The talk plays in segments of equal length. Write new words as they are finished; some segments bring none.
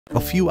A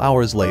few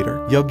hours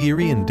later,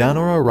 Yogiri and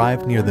Danora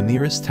arrived near the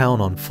nearest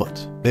town on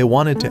foot. They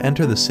wanted to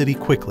enter the city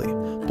quickly,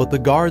 but the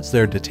guards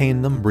there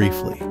detained them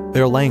briefly.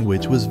 Their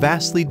language was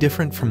vastly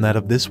different from that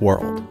of this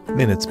world.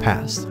 Minutes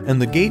passed, and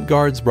the gate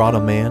guards brought a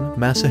man,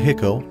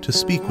 Masahiko, to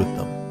speak with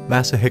them.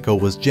 Masahiko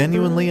was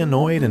genuinely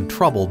annoyed and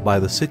troubled by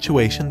the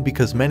situation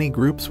because many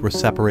groups were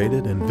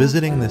separated and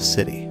visiting this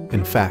city.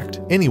 In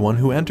fact, anyone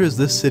who enters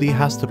this city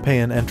has to pay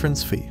an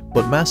entrance fee,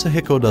 but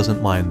Masahiko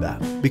doesn't mind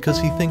that, because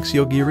he thinks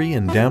Yogiri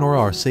and Danora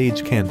are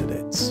sage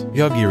candidates.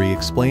 Yogiri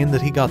explained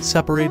that he got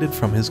separated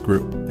from his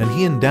group, and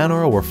he and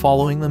Danora were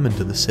following them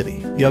into the city.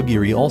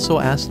 Yogiri also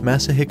asked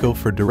Masahiko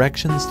for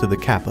directions to the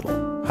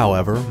capital.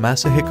 However,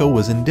 Masahiko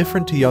was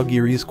indifferent to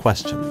Yogiri's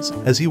questions,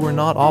 as he were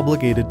not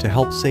obligated to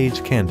help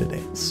sage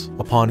candidates.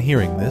 Upon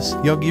hearing this,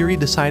 Yogiri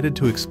decided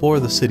to explore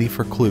the city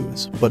for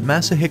clues, but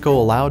Masahiko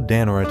allowed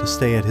Danora to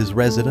stay at his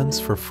residence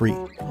for free.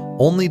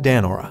 Only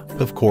Danora.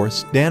 Of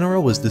course,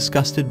 Danora was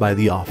disgusted by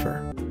the offer.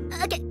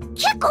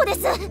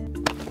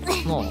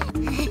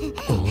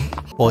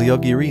 While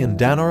Yogiri and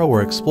Danora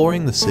were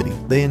exploring the city,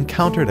 they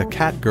encountered a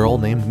cat girl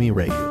named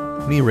Mireyu.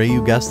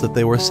 Mireyu guessed that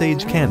they were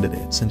sage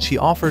candidates and she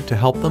offered to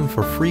help them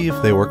for free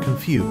if they were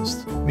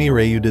confused.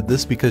 Mireyu did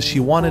this because she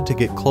wanted to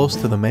get close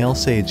to the male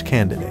sage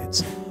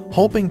candidates,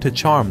 hoping to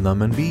charm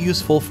them and be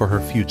useful for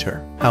her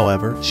future.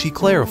 However, she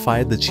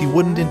clarified that she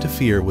wouldn't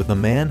interfere with a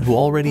man who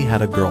already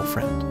had a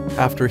girlfriend.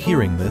 After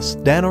hearing this,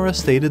 Danora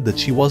stated that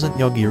she wasn't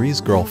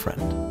Yogiri's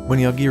girlfriend. When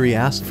Yogiri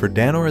asked for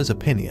Danora's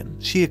opinion,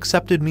 she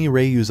accepted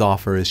Mireyu's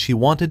offer as she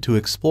wanted to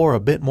explore a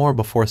bit more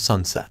before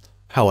sunset.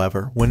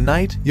 However, one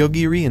night,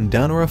 Yogiri and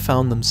Danora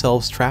found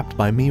themselves trapped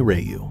by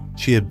Mireyu.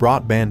 She had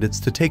brought bandits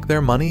to take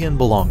their money and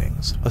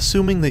belongings,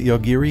 assuming that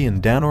Yogiri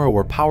and Danora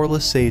were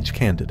powerless sage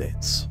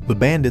candidates. The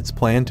bandits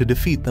planned to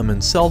defeat them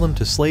and sell them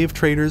to slave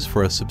traders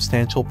for a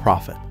substantial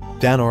profit.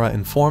 Danora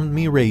informed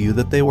Mireyu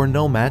that they were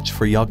no match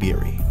for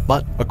Yogiri.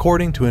 But,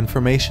 according to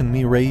information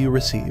Mireyu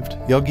received,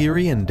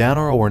 Yogiri and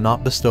Danora were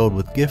not bestowed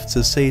with gifts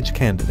as sage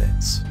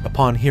candidates.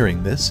 Upon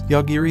hearing this,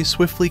 Yogiri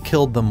swiftly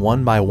killed them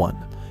one by one,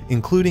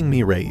 including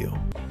Mireyu.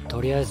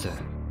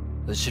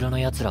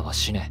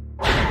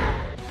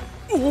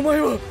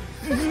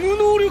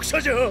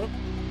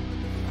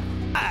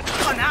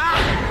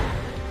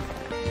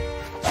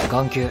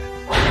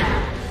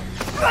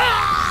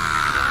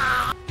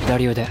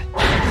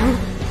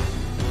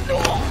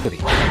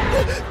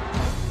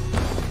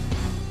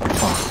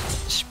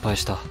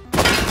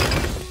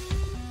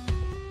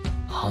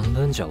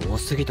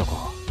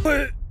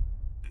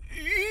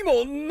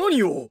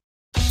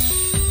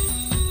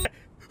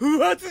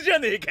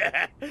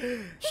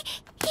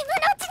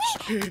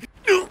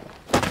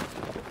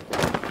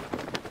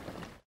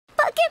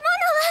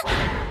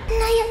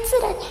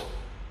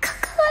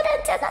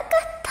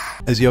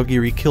 As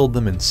Yogiri killed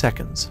them in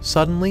seconds,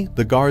 suddenly,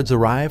 the guards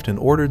arrived and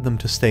ordered them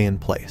to stay in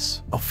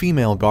place. A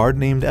female guard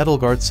named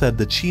Edelgard said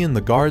that she and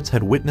the guards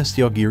had witnessed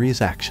Yogiri's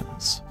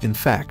actions. In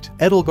fact,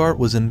 Edelgard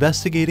was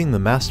investigating the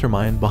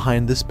mastermind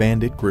behind this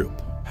bandit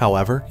group.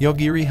 However,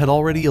 Yogiri had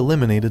already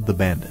eliminated the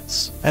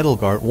bandits.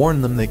 Edelgard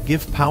warned them that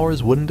gift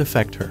powers wouldn't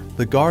affect her.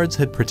 The guards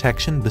had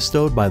protection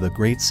bestowed by the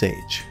Great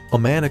Sage. A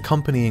man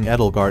accompanying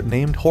Edelgard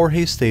named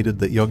Jorge stated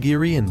that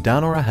Yogiri and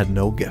Danora had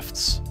no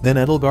gifts. Then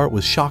Edelgard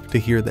was shocked to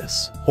hear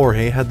this.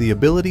 Jorge had the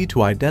ability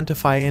to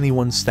identify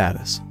anyone's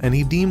status, and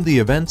he deemed the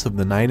events of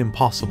the night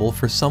impossible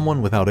for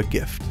someone without a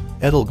gift.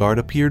 Edelgard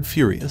appeared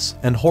furious,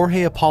 and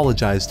Jorge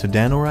apologized to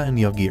Danora and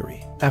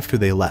Yogiri. After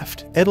they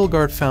left,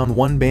 Edelgard found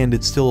one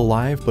bandit still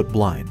alive but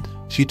blind.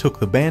 She took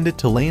the bandit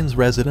to Lane's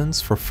residence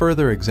for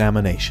further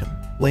examination.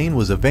 Lane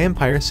was a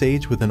vampire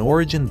sage with an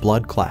origin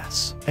blood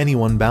class.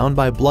 Anyone bound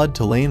by blood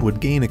to Lane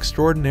would gain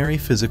extraordinary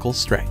physical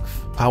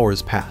strength.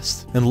 Hours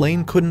passed, and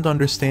Lane couldn't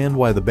understand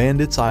why the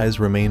bandit's eyes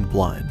remained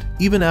blind,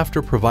 even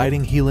after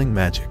providing healing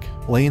magic.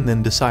 Lane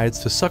then decides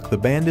to suck the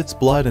bandit's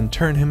blood and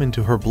turn him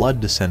into her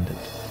blood descendant.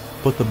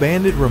 But the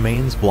bandit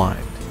remains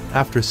blind.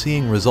 After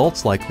seeing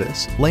results like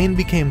this, Lane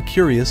became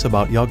curious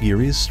about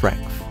Yogiri's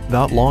strength.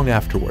 Not long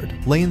afterward,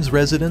 Lane's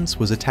residence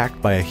was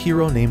attacked by a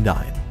hero named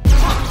Ain.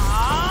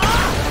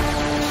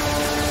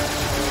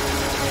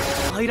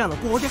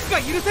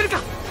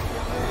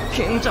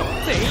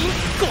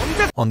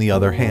 On the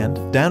other hand,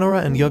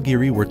 Danora and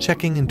Yogiri were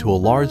checking into a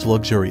large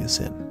luxurious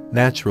inn.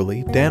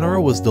 Naturally,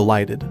 Danora was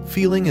delighted,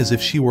 feeling as if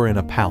she were in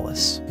a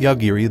palace.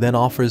 Yogiri then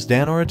offers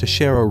Danora to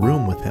share a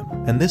room with him,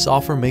 and this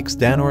offer makes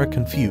Danora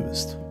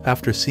confused.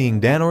 After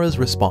seeing Danora's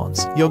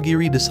response,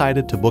 Yogiri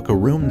decided to book a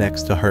room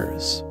next to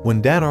hers.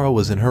 When Danora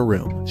was in her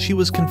room, she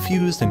was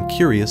confused and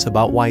curious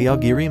about why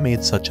Yogiri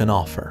made such an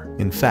offer.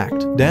 In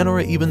fact,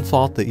 Danora even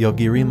thought that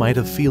Yogiri might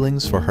have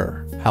feelings for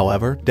her.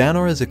 However,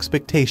 Danora's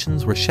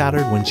expectations were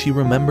shattered when she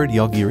remembered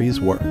Yogiri's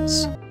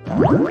words.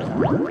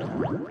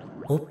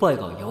 おっぱい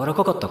が柔ら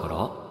かかったか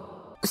ら？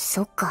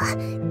そっか、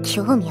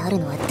興味ある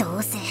のはど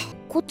うせ。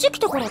こっち来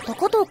てから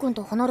高藤君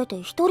と離れて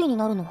一人に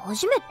なるの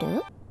初めて？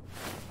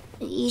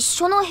一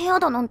緒の部屋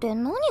だなんて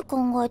何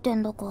考えて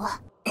んだ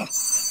か。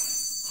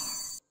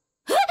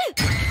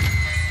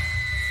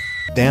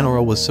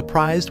Danora was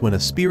surprised when a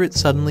spirit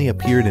suddenly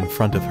appeared in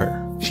front of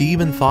her. She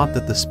even thought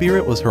that the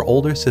spirit was her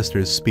older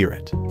sister's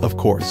spirit. Of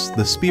course,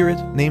 the spirit,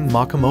 named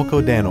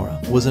Makamoko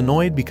Danora, was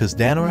annoyed because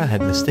Danora had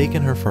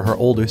mistaken her for her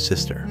older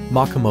sister.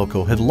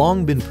 Makamoko had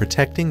long been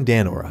protecting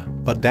Danora,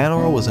 but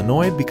Danora was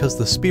annoyed because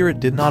the spirit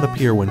did not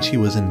appear when she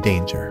was in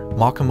danger.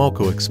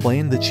 Makamoko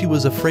explained that she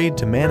was afraid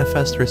to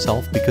manifest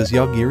herself because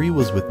Yagiri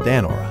was with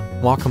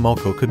Danora.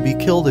 Makamoko could be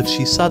killed if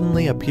she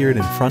suddenly appeared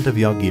in front of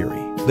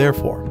Yagiri.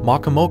 Therefore,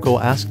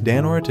 Makamoko asked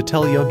Danora to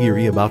tell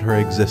Yagiri about her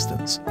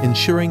existence,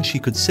 ensuring she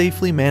could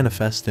safely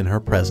manifest in her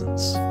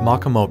presence.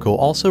 Makamoko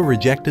also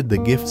rejected the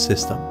gift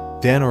system.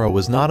 Danora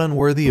was not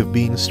unworthy of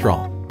being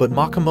strong, but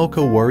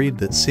Makamoko worried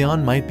that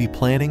Seon might be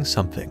planning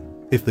something.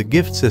 If the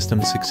gift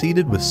system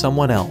succeeded with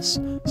someone else,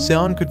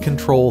 Seon could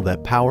control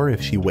that power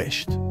if she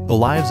wished. The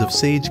lives of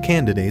sage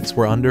candidates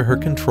were under her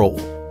control.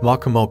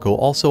 Makamoko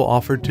also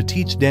offered to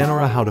teach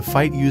Danora how to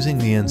fight using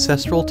the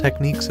ancestral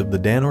techniques of the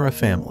Danora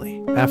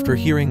family. After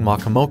hearing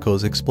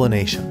Makamoko's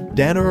explanation,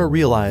 Danora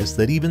realized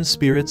that even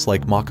spirits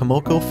like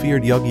Makamoko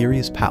feared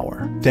Yagiri's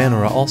power.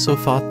 Danora also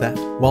thought that,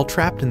 while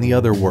trapped in the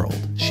other world,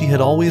 she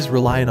had always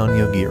relied on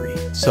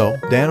Yagiri. So,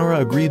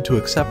 Danora agreed to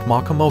accept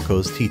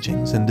Makamoko's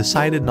teachings and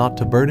decided not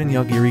to burden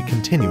Yagiri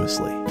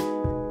continuously.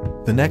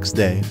 The next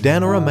day,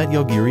 Danora met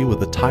Yagiri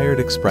with a tired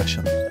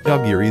expression.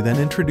 Yagiri then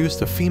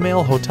introduced a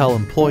female hotel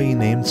employee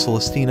named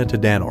Celestina to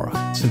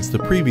Danora. Since the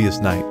previous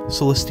night,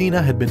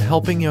 Celestina had been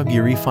helping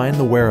Yagiri find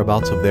the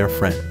whereabouts of their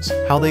friends,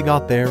 how they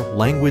got there,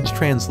 language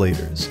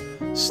translators,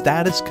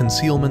 status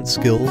concealment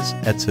skills,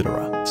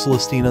 etc.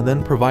 Celestina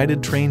then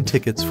provided train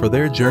tickets for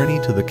their journey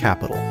to the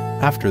capital.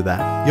 After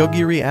that,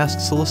 Yagiri asked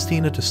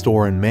Celestina to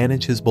store and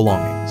manage his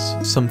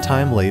belongings. Some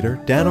time later,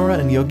 Danora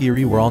and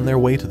Yagiri were on their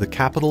way to the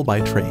capital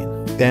by train.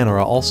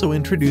 Danora also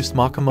introduced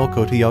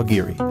Makamoko to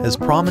Yagiri, as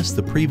promised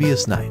the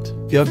previous night.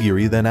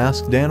 Yagiri then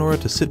asked Danora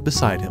to sit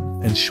beside him,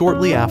 and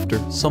shortly after,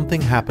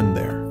 something happened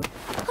there.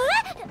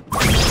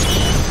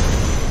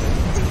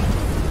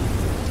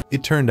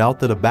 It turned out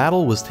that a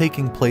battle was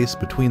taking place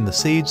between the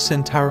sage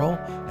Sentaro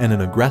and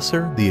an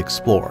aggressor, the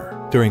explorer.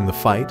 During the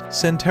fight,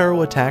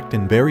 Sentaro attacked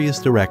in various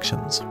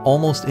directions,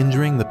 almost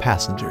injuring the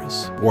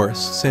passengers.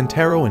 Worse,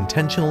 Sentaro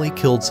intentionally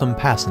killed some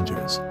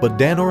passengers, but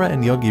Danora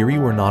and Yagiri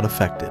were not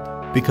affected.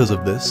 Because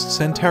of this,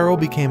 Sentaro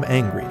became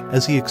angry,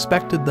 as he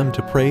expected them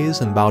to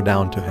praise and bow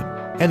down to him.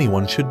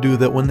 Anyone should do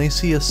that when they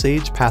see a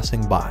sage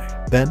passing by.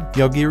 Then,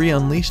 Yagiri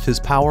unleashed his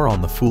power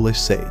on the foolish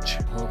sage.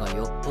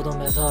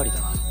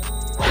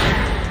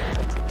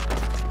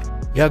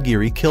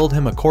 Yagiri killed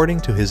him according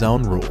to his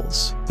own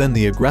rules. Then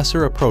the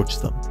aggressor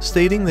approached them,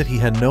 stating that he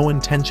had no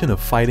intention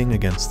of fighting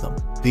against them.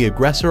 The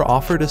aggressor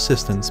offered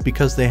assistance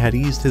because they had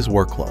eased his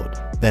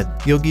workload. Then,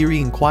 Yagiri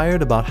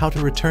inquired about how to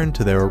return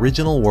to their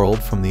original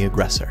world from the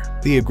aggressor.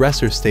 The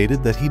aggressor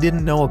stated that he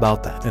didn't know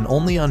about that and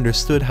only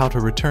understood how to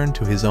return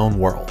to his own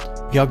world.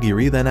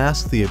 Yagiri then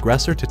asked the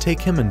aggressor to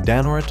take him and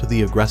Danora to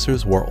the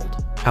aggressor's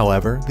world.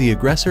 However, the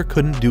aggressor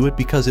couldn't do it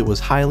because it was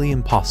highly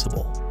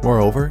impossible.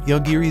 Moreover,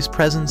 Yagiri's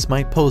presence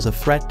might pose a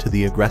threat to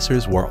the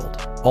aggressor's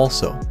world.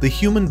 Also, the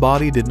human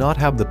body did not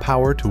have the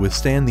power to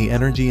withstand the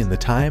energy in the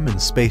time and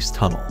space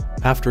tunnel.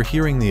 After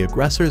hearing the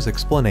aggressor's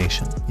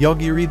explanation,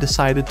 Yagiri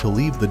decided to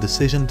leave the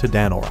decision to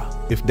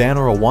Danora. If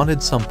Danora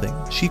wanted something,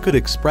 she could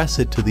express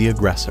it to the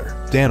aggressor.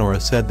 Danora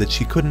said that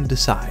she couldn't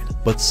decide,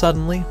 but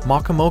suddenly,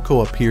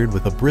 Makamoko appeared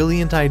with a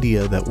brilliant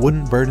idea that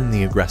wouldn't burden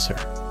the aggressor.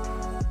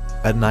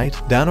 At night,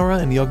 Danora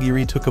and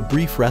Yagiri took a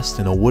brief rest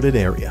in a wooded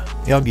area.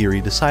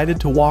 Yagiri decided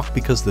to walk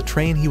because the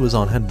train he was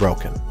on had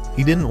broken.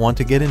 He didn't want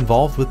to get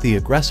involved with the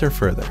aggressor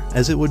further,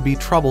 as it would be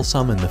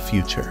troublesome in the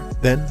future.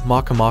 Then,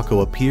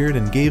 Makamoko appeared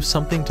and gave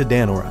something to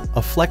Danora,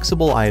 a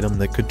flexible item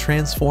that could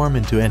transform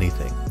into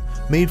anything,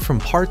 made from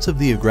parts of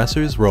the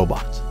aggressor's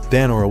robot.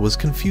 Danora was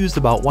confused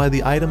about why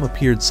the item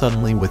appeared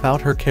suddenly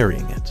without her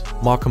carrying it.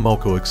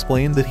 Makamoko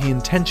explained that he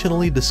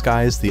intentionally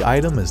disguised the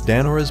item as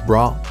Danora's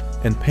bra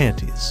and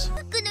panties.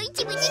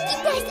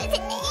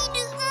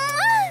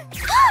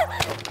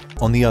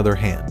 On the other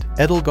hand,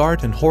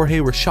 Edelgard and Jorge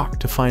were shocked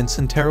to find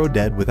Sentaro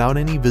dead without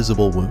any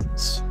visible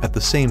wounds. At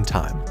the same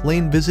time,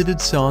 Lane visited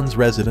Seon's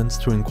residence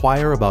to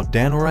inquire about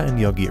Danora and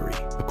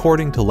Yagiri.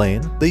 According to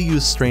Lane, they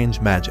used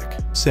strange magic.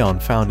 Seon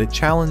found it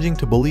challenging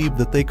to believe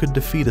that they could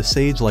defeat a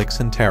sage like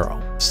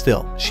Sentaro.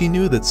 Still, she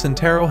knew that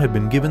Sentaro had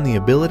been given the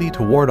ability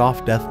to ward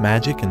off death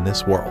magic in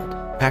this world.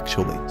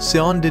 Actually,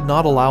 Seon did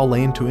not allow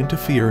Lane to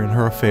interfere in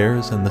her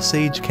affairs and the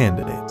sage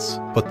candidates.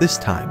 But this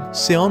time,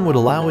 Seon would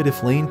allow it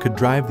if Lane could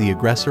drive the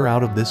aggressor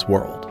out of this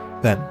world.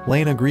 Then,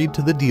 Lane agreed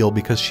to the deal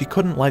because she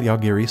couldn't let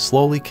Yagiri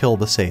slowly kill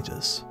the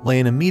sages.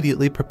 Lane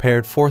immediately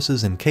prepared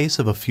forces in case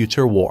of a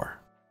future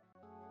war.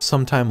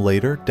 Sometime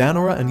later,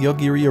 Danora and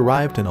Yagiri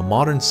arrived in a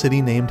modern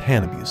city named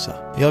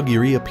Hanabusa.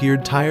 Yagiri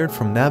appeared tired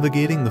from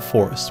navigating the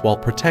forest while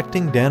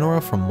protecting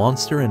Danora from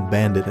monster and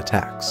bandit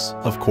attacks.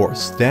 Of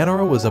course,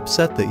 Danora was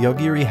upset that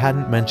Yagiri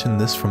hadn't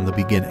mentioned this from the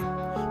beginning,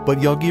 but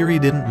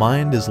Yagiri didn't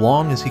mind as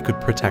long as he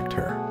could protect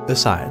her.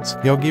 Besides,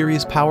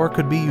 Yagiri's power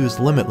could be used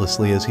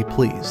limitlessly as he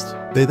pleased.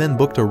 They then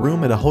booked a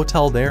room at a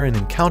hotel there and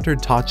encountered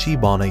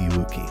Tachibana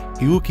Yuuki.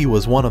 Yuuki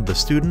was one of the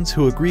students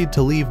who agreed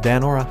to leave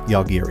Danora,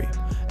 Yagiri,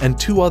 and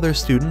 2 other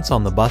students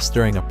on the bus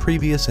during a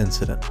previous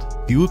incident.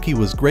 Yuuki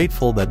was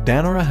grateful that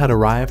Danora had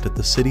arrived at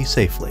the city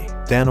safely.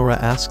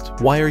 Danora asked,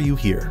 "Why are you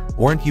here?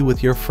 Weren't you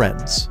with your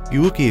friends?"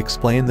 Yuuki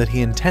explained that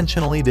he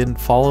intentionally didn't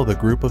follow the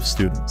group of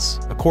students.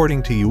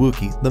 According to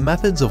Yuuki, the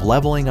methods of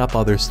leveling up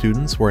other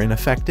students were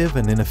ineffective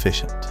and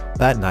inefficient.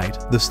 That night,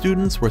 the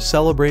students were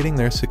celebrating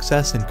their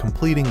success in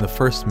completing the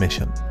first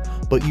mission.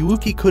 But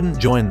Yuuki couldn't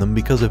join them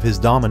because of his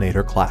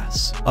Dominator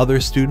class. Other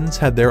students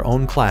had their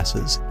own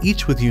classes,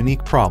 each with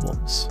unique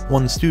problems.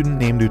 One student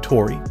named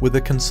Utori, with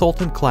a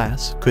consultant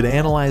class, could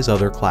analyze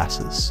other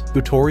classes.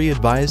 Utori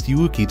advised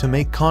Yuuki to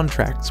make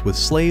contracts with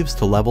slaves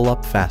to level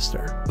up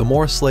faster. The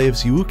more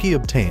slaves Yuuki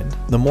obtained,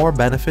 the more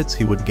benefits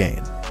he would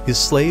gain. His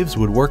slaves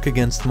would work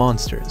against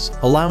monsters,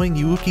 allowing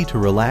Yuuki to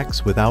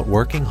relax without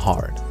working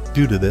hard.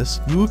 Due to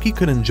this, Yuuki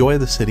could enjoy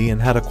the city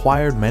and had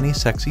acquired many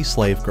sexy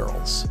slave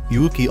girls.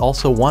 Yuuki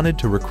also wanted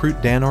to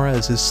recruit Danora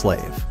as his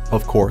slave.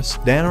 Of course,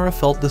 Danora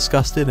felt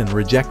disgusted and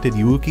rejected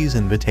Yuuki's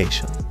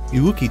invitation.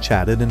 Yuuki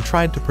chatted and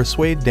tried to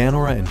persuade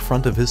Danora in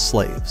front of his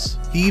slaves.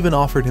 He even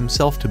offered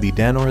himself to be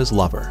Danora's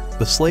lover.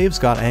 The slaves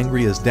got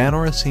angry as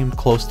Danora seemed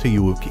close to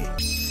Yuuki.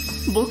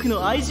 僕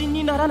の愛人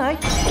にならない？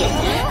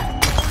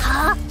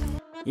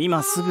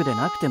今すぐで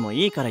なくても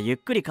いいからゆっ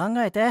くり考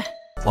えて。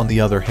 On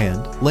the other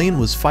hand, Lane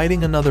was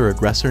fighting another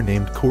aggressor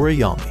named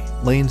Kurayami.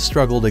 Lane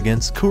struggled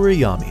against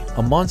Kurayami,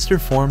 a monster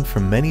formed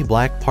from many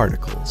black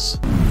particles.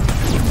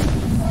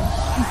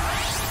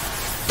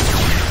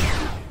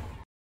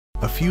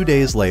 A few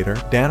days later,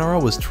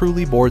 Danora was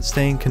truly bored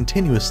staying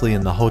continuously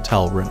in the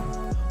hotel room.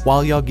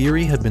 While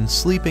Yagiri had been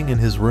sleeping in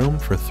his room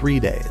for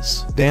 3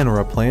 days,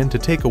 Danora planned to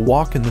take a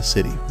walk in the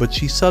city, but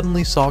she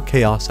suddenly saw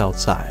chaos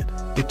outside.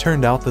 It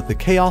turned out that the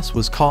chaos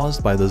was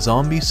caused by the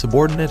zombie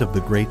subordinate of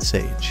the Great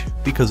Sage.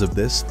 Because of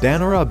this,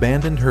 Danora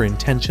abandoned her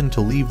intention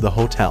to leave the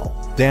hotel.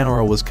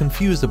 Danora was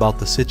confused about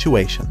the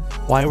situation.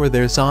 Why were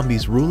there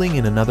zombies ruling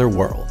in another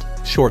world?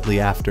 Shortly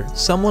after,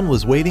 someone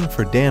was waiting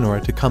for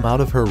Danora to come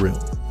out of her room.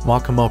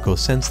 Makamoko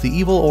sensed the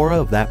evil aura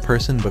of that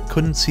person but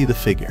couldn't see the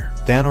figure.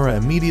 Danora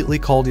immediately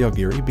called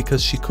Yagiri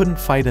because she couldn't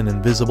fight an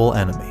invisible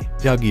enemy.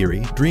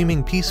 Yagiri,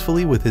 dreaming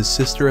peacefully with his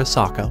sister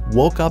Asaka,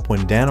 woke up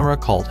when Danora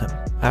called him.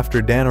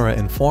 After Danora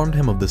informed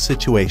him of the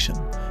situation,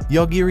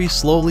 Yagiri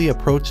slowly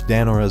approached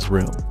Danora's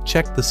room,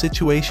 checked the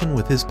situation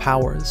with his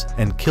powers,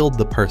 and killed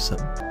the person.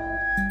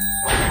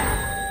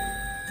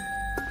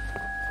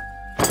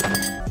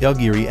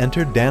 Yagiri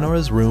entered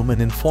Danora's room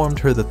and informed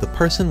her that the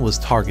person was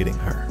targeting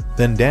her.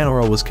 Then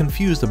Danora was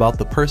confused about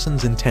the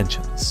person's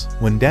intentions.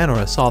 When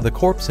Danora saw the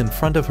corpse in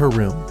front of her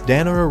room,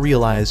 Danora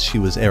realized she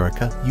was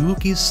Erika,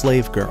 Yuuki's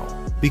slave girl.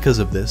 Because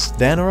of this,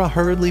 Danora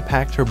hurriedly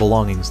packed her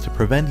belongings to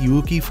prevent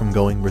Yuuki from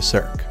going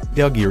berserk.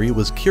 Yagiri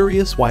was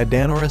curious why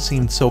Danora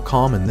seemed so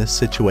calm in this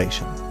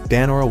situation.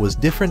 Danora was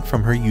different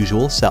from her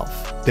usual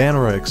self.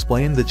 Danora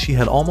explained that she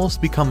had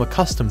almost become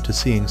accustomed to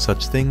seeing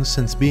such things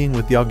since being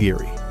with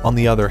Yagiri. On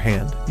the other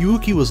hand,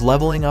 Yuuki was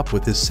leveling up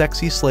with his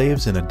sexy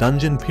slaves in a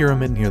dungeon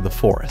pyramid near the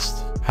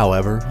forest.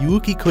 However,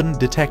 Yuuki couldn't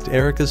detect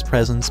Erika's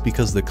presence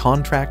because the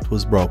contract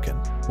was broken.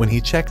 When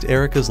he checked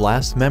Erika's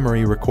last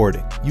memory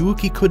recording,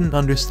 Yuuki couldn't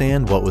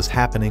understand what was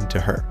happening to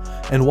her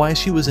and why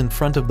she was in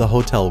front of the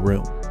hotel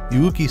room.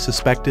 Yuuki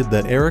suspected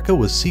that Erika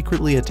was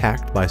secretly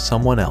attacked by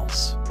someone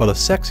else, but a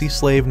sexy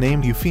slave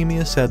named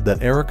Euphemia said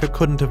that Erika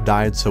couldn't have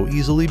died so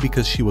easily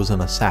because she was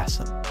an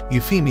assassin.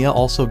 Euphemia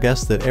also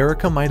guessed that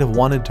Erika might have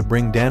wanted to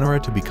bring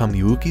Danora to become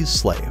Yuuki's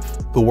slave.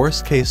 The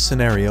worst case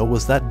scenario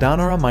was that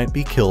Danora might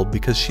be killed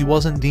because she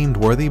wasn't deemed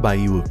worthy by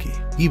Yuuki.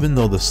 Even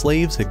though the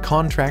slaves had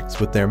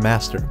contracts with their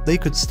master, they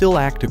could still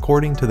act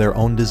according to their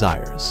own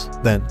desires.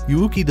 Then,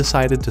 Yuuki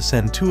decided to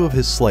send 2 of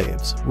his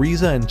slaves,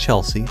 Riza and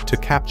Chelsea, to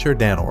capture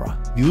Danora.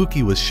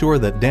 Yuuki was sure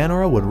that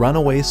Danora would run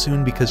away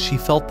soon because she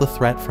felt the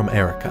threat from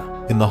Erika.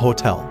 In the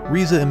hotel,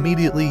 Riza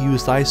immediately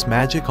used ice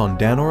magic on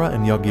Danora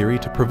and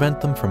Yagiri to prevent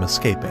them from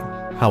escaping.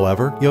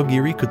 However,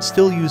 Yagiri could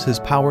still use his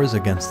powers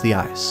against the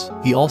ice.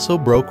 He also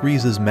broke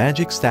Riza's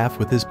magic staff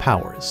with his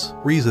powers.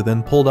 Riza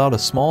then pulled out a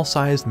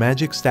small-sized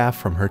magic staff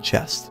from her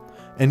chest,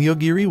 and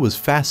Yagiri was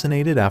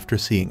fascinated after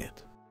seeing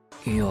it.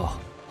 いや、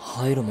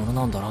入るもの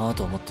なんだな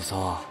と思って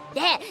さ。 で、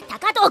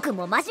高藤君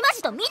もまじま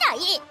じと見な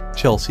い？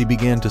 Chelsea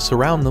began to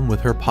surround them with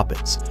her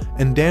puppets,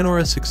 and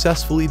Danora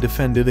successfully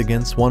defended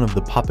against one of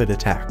the puppet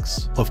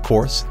attacks. Of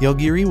course,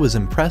 Yagiri was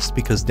impressed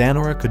because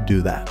Danora could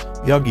do that.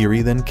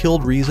 Yagiri then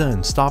killed Riza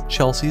and stopped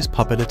Chelsea's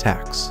puppet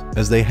attacks.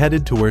 As they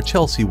headed to where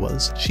Chelsea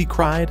was, she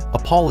cried,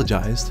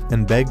 apologized,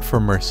 and begged for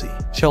mercy.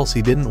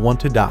 Chelsea didn't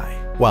want to die.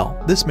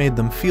 Well, this made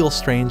them feel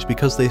strange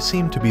because they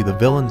seemed to be the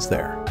villains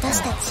there.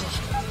 私た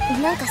ち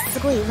なんかす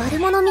ごい悪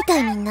者みた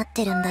いになっ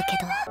てるんだけ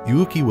ど。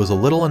 Yuuki was a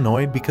little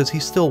annoyed because he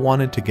still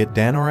wanted to get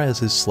Danora as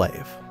his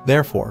slave.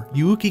 Therefore,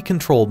 Yuuki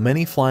controlled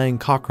many flying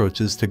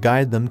cockroaches to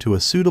guide them to a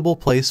suitable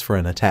place for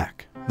an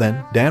attack.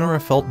 Then,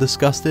 Danora felt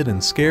disgusted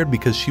and scared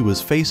because she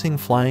was facing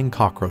flying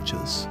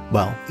cockroaches.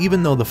 Well,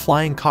 even though the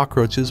flying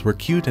cockroaches were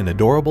cute and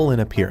adorable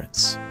in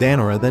appearance,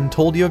 Danora then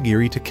told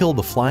Yogiri to kill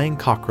the flying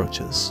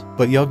cockroaches.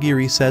 But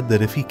Yogiri said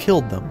that if he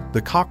killed them,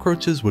 the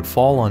cockroaches would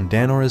fall on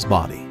Danora's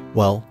body.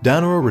 Well,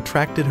 Danora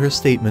retracted her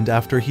statement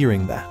after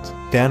hearing that.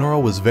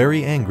 Danora was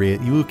very angry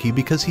at Yuuki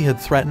because he had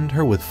threatened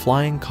her with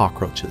flying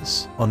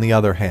cockroaches. On the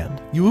other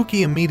hand,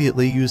 Yuuki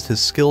immediately used his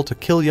skill to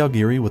kill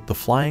Yogiri with the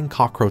flying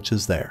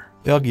cockroaches there.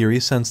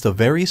 Yogiri sensed a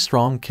very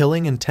strong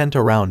killing intent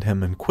around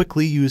him and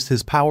quickly used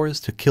his powers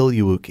to kill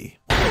Yuuki.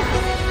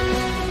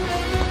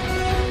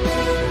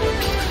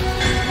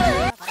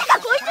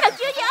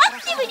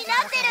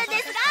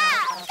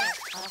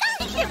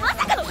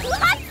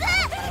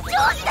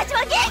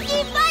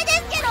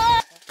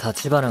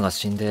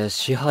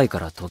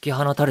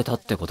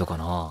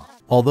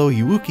 Although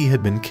Yuuki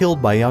had been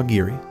killed by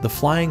Yogiri, the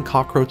flying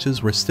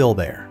cockroaches were still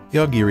there.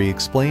 Yogiri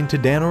explained to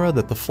Danora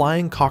that the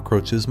flying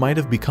cockroaches might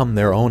have become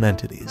their own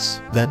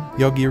entities. Then,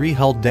 Yogiri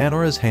held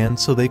Danora's hand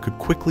so they could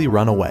quickly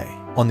run away.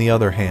 On the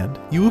other hand,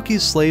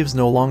 Yuuki's slaves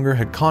no longer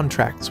had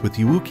contracts with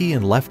Yuuki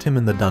and left him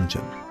in the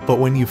dungeon. But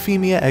when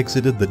Euphemia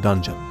exited the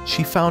dungeon,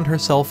 she found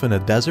herself in a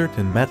desert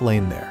and met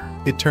Lane there.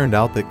 It turned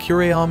out that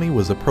Kureami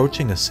was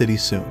approaching a city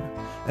soon,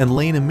 and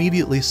Lane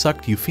immediately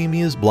sucked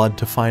Euphemia's blood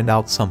to find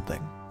out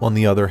something. On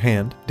the other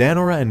hand,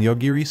 Danora and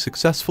Yogiri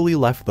successfully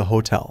left the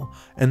hotel,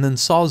 and then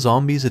saw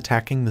zombies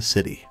attacking the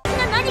city.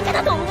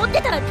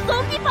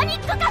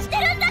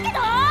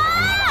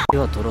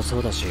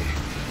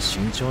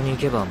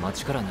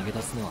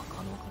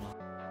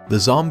 The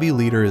zombie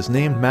leader is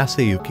named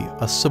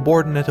Masayuki, a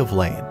subordinate of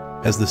Lane.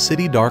 As the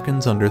city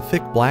darkens under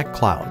thick black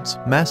clouds,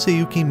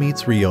 Masayuki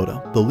meets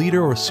Ryota, the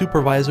leader or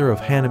supervisor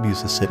of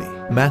Hanabusa City.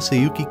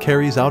 Masayuki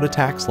carries out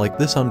attacks like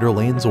this under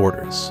Lane's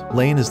orders.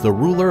 Lane is the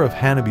ruler of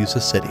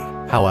Hanabusa City.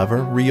 However,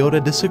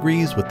 Ryota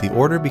disagrees with the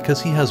order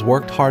because he has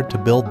worked hard to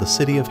build the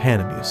city of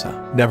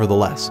Hanabusa.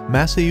 Nevertheless,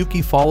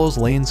 Masayuki follows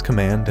Lane's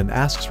command and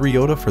asks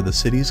Ryota for the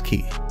city's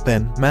key.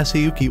 Then,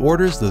 Masayuki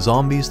orders the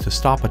zombies to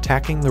stop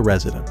attacking the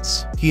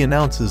residents. He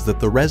announces that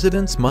the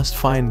residents must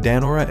find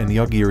Danora and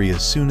Yogiri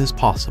as soon as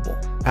possible.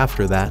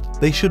 After that,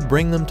 they should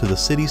bring them to the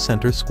city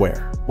center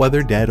square.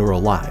 Whether dead or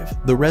alive,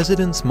 the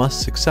residents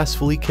must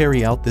successfully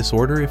carry out this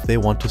order if they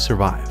want to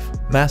survive.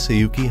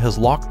 Masayuki has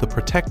locked the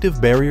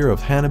protective barrier of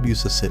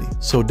Hanabusa City,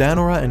 so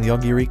Danora and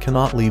Yogiri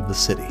cannot leave the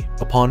city.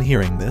 Upon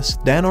hearing this,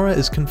 Danora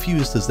is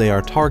confused as they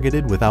are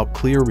targeted without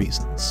clear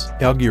reasons.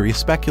 Yogiri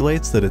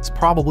speculates that it's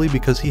probably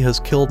because he has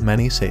killed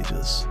many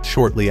sages.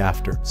 Shortly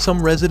after,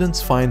 some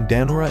residents find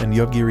Danora and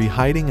Yogiri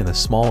hiding in a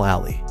small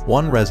alley.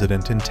 One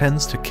resident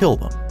intends to kill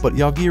them, but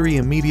Yogiri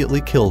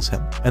immediately kills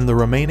him, and the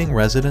remaining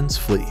residents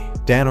flee.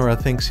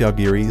 Danora thinks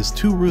Yogiri is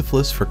too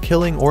ruthless for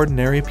killing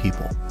ordinary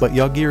people, but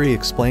Yogiri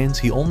explains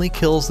he only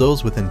kills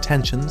those with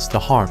intentions to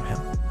harm him.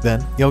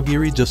 Then,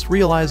 Yogiri just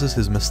realizes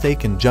his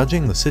mistake in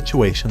judging the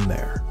situation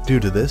there. Due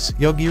to this,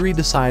 Yogiri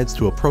decides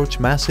to approach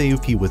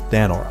Masayuki with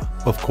Danora.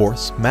 Of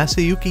course,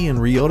 Masayuki and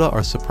Ryota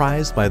are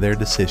surprised by their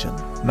decision.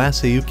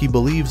 Masayuki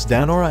believes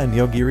Danora and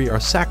Yogiri are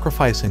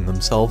sacrificing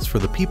themselves for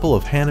the people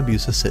of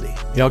Hanabusa City.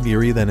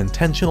 Yogiri then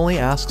intentionally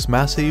asks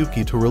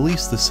Masayuki to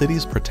release the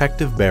city's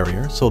protective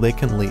barrier so they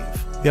can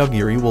leave.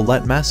 Yogiri will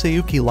let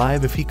Masayuki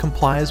live if he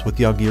complies with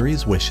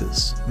Yogiri's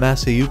wishes.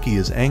 Masayuki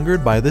is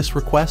angered by this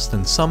request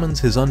and summons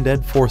his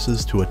undead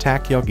forces to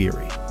attack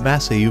Yogiri.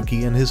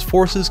 Masayuki and his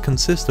forces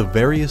consist of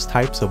various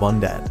types of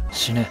undead.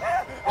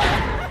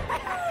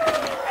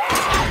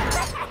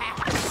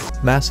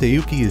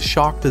 Masayuki is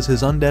shocked as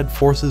his undead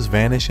forces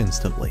vanish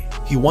instantly.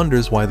 He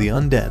wonders why the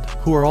undead,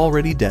 who are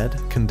already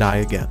dead, can die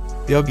again.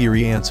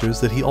 Yogiri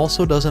answers that he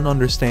also doesn't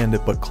understand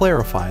it but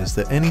clarifies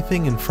that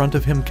anything in front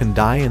of him can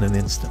die in an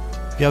instant.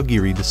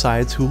 Yogiri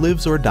decides who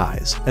lives or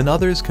dies, and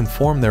others can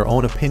form their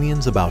own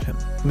opinions about him.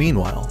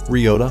 Meanwhile,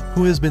 Ryota,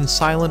 who has been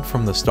silent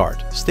from the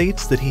start,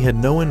 states that he had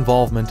no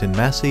involvement in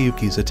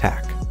Masayuki's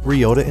attack.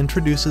 Ryota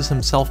introduces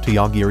himself to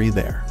Yogiri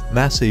there.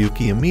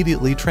 Masayuki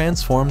immediately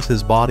transforms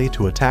his body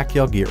to attack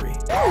Yogiri.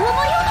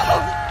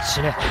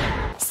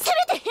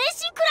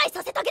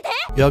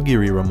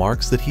 Yogiri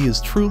remarks that he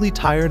is truly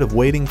tired of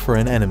waiting for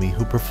an enemy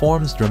who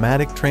performs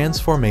dramatic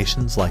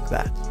transformations like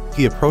that.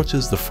 He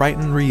approaches the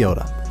frightened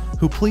Ryota,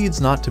 who pleads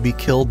not to be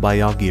killed by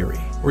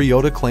Yogiri.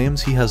 Ryota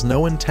claims he has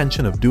no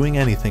intention of doing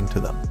anything to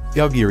them.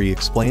 Yogiri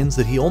explains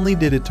that he only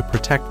did it to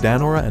protect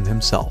Danora and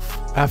himself.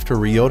 After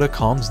Ryota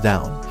calms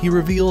down, he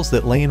reveals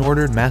that Lane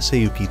ordered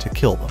Masayuki to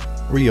kill them.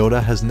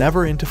 Ryota has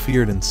never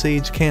interfered in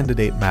Sage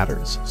candidate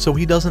matters, so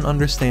he doesn't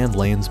understand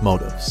Lane's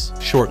motives.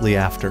 Shortly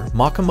after,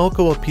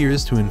 Makamoko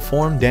appears to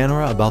inform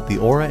Danora about the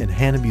aura in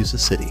Hanabusa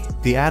City.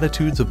 The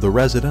attitudes of the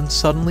residents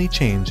suddenly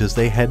change as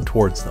they head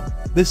towards them.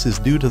 This is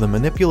due to the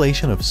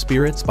manipulation of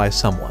spirits by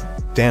someone.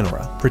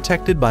 Danora,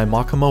 protected by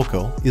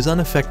Makamoko, is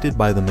unaffected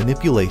by the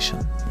manipulation.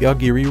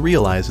 Yogiri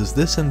realizes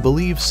this and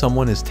believes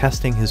someone is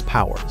testing his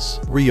powers.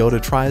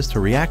 Ryota tries to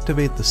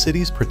reactivate the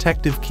city's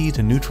protective key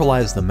to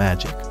neutralize the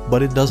magic,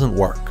 but it doesn't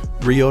work.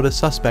 Ryota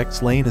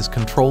suspects Lane is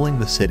controlling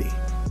the city.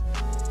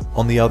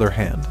 On the other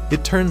hand,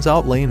 it turns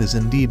out Lane is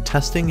indeed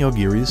testing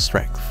Yogiri's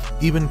strength.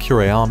 Even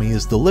Kurayami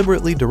is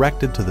deliberately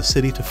directed to the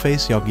city to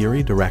face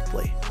Yogiri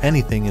directly.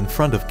 Anything in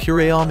front of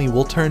Kurayami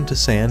will turn to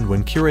sand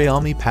when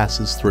Kurayami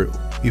passes through.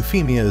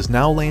 Euphemia is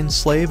now Lane's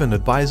slave and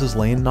advises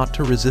Lane not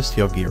to resist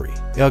Yogiri.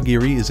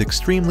 Yogiri is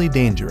extremely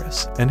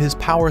dangerous, and his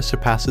power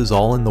surpasses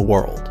all in the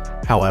world.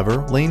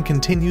 However, Lane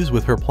continues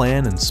with her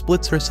plan and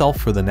splits herself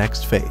for the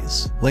next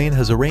phase. Lane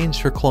has arranged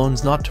her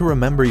clones not to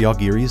remember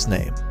Yogiri's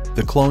name.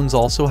 The clones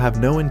also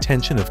have no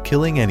intention of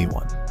killing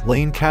anyone.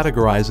 Lane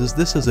categorizes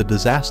this as a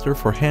disaster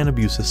for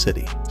Hanabusa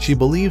City. She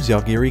believes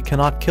Yogiri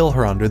cannot kill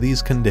her under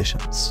these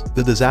conditions.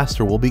 The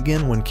disaster will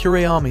begin when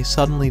Kurayami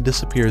suddenly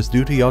disappears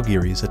due to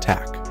Yogiri's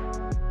attack.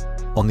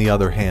 On the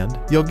other hand,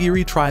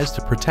 Yogiri tries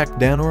to protect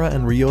Danora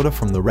and Ryota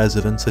from the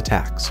residents'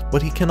 attacks,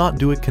 but he cannot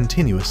do it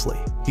continuously.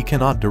 He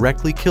cannot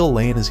directly kill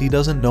Lane as he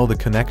doesn't know the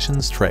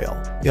connections trail.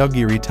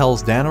 Yogiri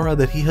tells Danora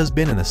that he has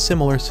been in a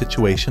similar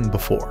situation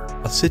before,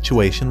 a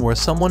situation where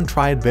someone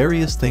tried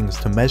various things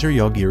to measure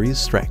Yogiri's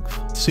strength.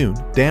 Soon,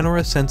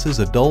 Danora senses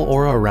a dull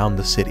aura around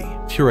the city.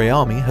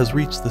 Kurayami has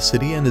reached the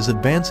city and is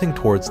advancing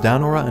towards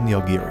Danora and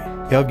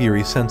Yogiri.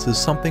 Yogiri senses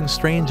something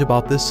strange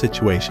about this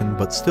situation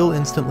but still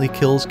instantly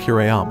kills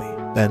Kurayami.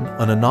 Then,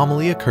 an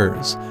anomaly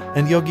occurs,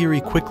 and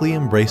Yogiri quickly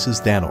embraces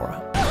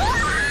Danora.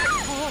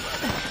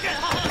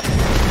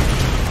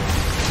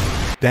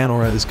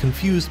 Danora is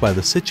confused by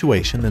the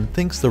situation and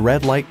thinks the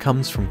red light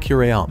comes from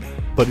Kurayami,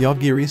 but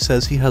Yogiri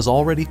says he has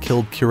already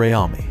killed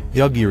Kurayami.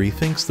 Yogiri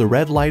thinks the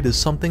red light is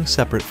something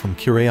separate from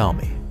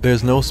Kurayami.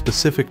 There's no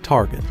specific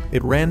target.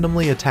 It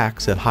randomly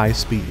attacks at high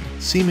speed,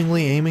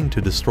 seemingly aiming to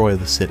destroy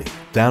the city.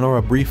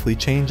 Danora briefly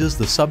changes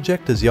the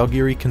subject as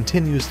Yogiri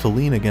continues to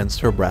lean against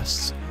her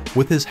breasts,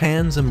 with his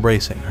hands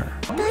embracing her.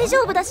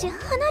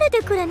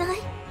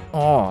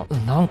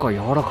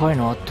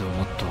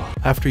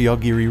 After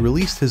Yogiri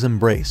released his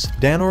embrace,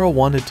 Danora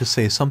wanted to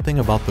say something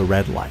about the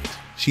red light.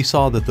 She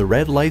saw that the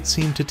red light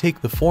seemed to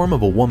take the form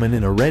of a woman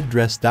in a red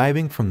dress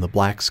diving from the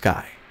black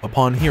sky.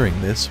 Upon hearing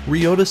this,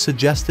 Ryota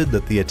suggested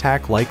that the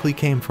attack likely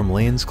came from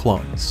Lane's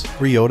clones.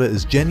 Ryota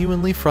is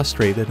genuinely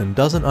frustrated and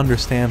doesn't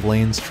understand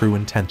Lane's true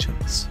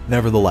intentions.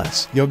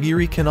 Nevertheless,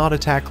 Yogiri cannot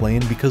attack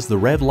Lane because the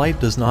red light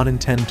does not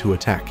intend to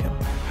attack him.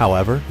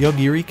 However,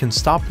 Yogiri can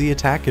stop the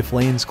attack if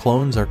Lane's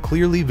clones are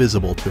clearly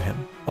visible to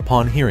him.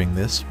 Upon hearing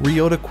this,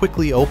 Ryota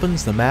quickly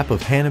opens the map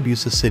of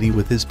Hanabusa City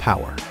with his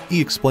power.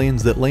 He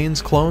explains that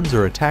Lane's clones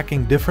are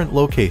attacking different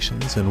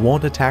locations and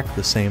won't attack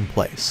the same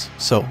place.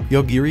 So,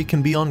 Yogiri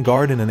can be on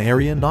guard in an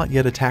area not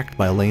yet attacked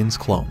by Lane's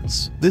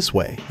clones. This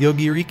way,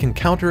 Yogiri can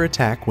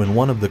counter-attack when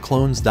one of the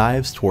clones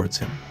dives towards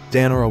him.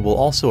 Danora will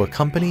also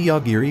accompany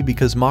Yogiri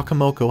because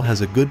Makamoko has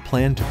a good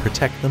plan to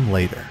protect them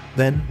later.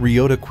 Then,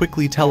 Ryota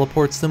quickly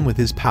teleports them with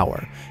his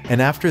power,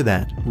 and after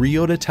that,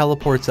 Ryota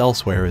teleports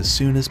elsewhere as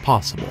soon as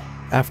possible.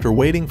 After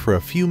waiting for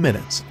a few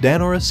minutes,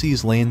 Danora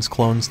sees Lane's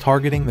clones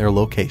targeting their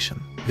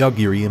location.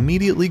 Yogiri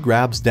immediately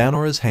grabs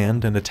Danora's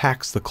hand and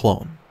attacks the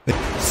clone.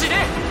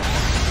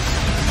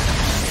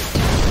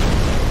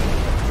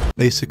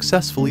 They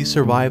successfully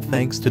survive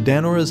thanks to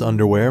Danora's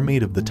underwear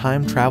made of the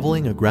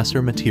time-traveling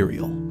aggressor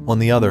material. On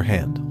the other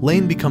hand,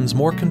 Lane becomes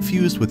more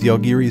confused with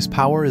Yogiri's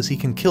power as he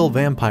can kill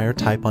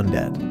vampire-type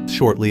undead.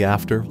 Shortly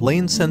after,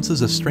 Lane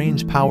senses a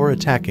strange power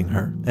attacking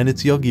her, and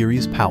it's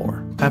Yogiri's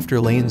power.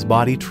 After Lane's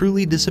body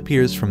truly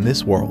disappears from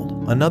this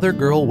world, another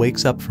girl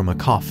wakes up from a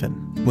coffin.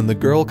 When the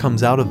girl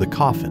comes out of the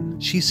coffin,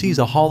 she sees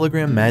a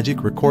hologram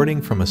magic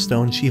recording from a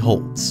stone she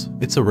holds.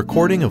 It's a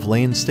recording of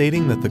Lane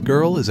stating that the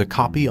girl is a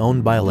copy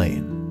owned by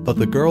Lane. But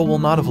the girl will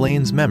not have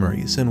Lane's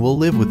memories and will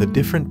live with a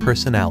different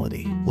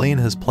personality. Lane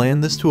has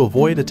planned this to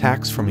avoid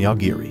attacks from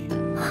Yogiri.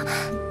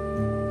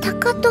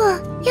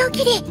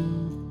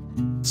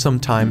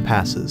 Some time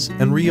passes,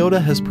 and Ryota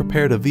has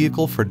prepared a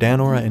vehicle for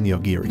Danora and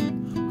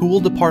Yogiri, who will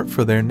depart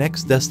for their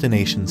next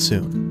destination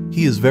soon.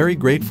 He is very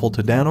grateful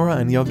to Danora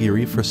and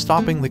Yogiri for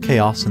stopping the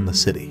chaos in the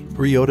city.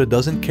 Ryota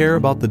doesn't care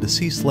about the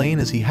deceased Lane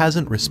as he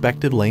hasn't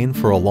respected Lane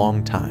for a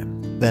long time.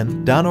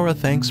 Then, Danora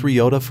thanks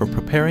Ryota for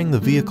preparing the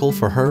vehicle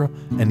for her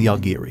and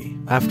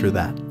Yogiri. After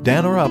that,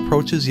 Danora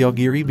approaches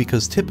Yogiri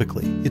because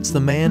typically, it's the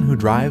man who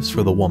drives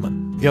for the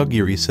woman.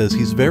 Yogiri says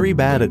he's very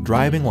bad at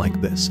driving like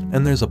this,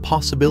 and there's a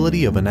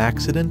possibility of an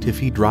accident if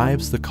he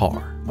drives the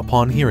car.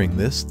 Upon hearing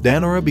this,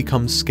 Danora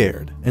becomes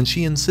scared, and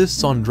she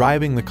insists on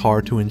driving the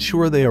car to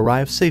ensure they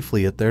arrive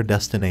safely at their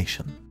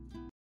destination.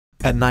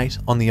 At night,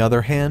 on the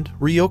other hand,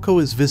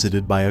 Ryoko is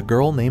visited by a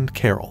girl named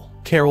Carol.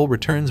 Carol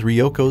returns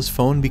Ryoko's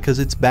phone because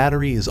its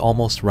battery is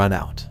almost run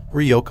out.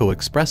 Ryoko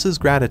expresses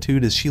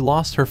gratitude as she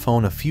lost her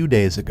phone a few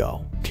days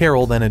ago.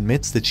 Carol then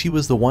admits that she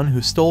was the one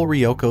who stole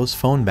Ryoko's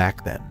phone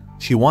back then.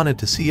 She wanted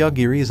to see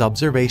Yogiri's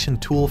observation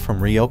tool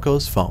from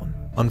Ryoko's phone.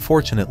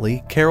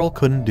 Unfortunately, Carol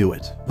couldn't do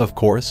it. Of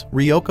course,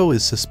 Ryoko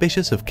is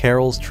suspicious of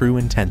Carol's true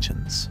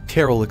intentions.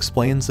 Carol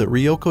explains that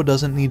Ryoko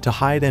doesn't need to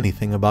hide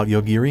anything about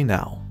Yogiri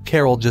now.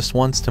 Carol just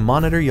wants to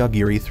monitor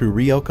Yogiri through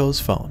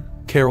Ryoko's phone.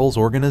 Carol's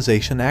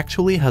organization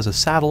actually has a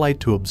satellite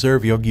to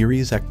observe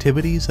Yogiri's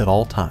activities at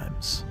all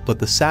times. But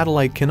the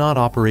satellite cannot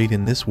operate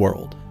in this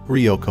world,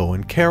 Ryoko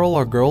and Carol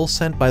are girls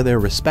sent by their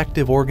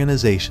respective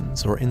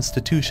organizations or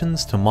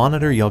institutions to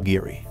monitor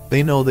Yogiri.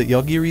 They know that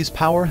Yogiri's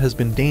power has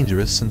been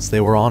dangerous since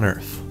they were on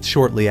Earth.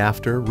 Shortly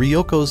after,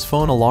 Ryoko's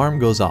phone alarm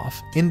goes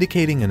off,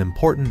 indicating an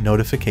important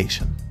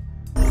notification.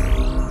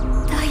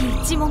 第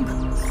一問が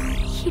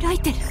開い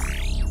てる。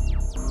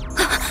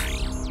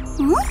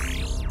ん？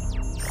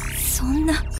そんな。